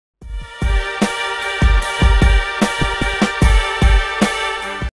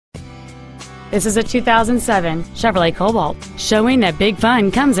This is a 2007 Chevrolet Cobalt, showing that big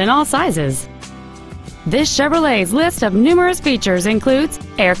fun comes in all sizes. This Chevrolet's list of numerous features includes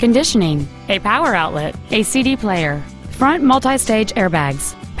air conditioning, a power outlet, a CD player, front multi-stage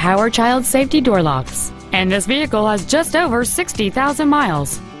airbags, power child safety door locks, and this vehicle has just over 60,000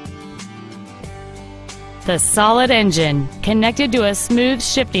 miles. The solid engine, connected to a smooth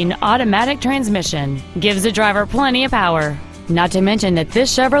shifting automatic transmission, gives the driver plenty of power. Not to mention that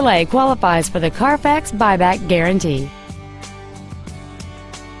this Chevrolet qualifies for the Carfax buyback guarantee.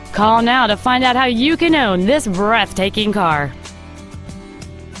 Call now to find out how you can own this breathtaking car.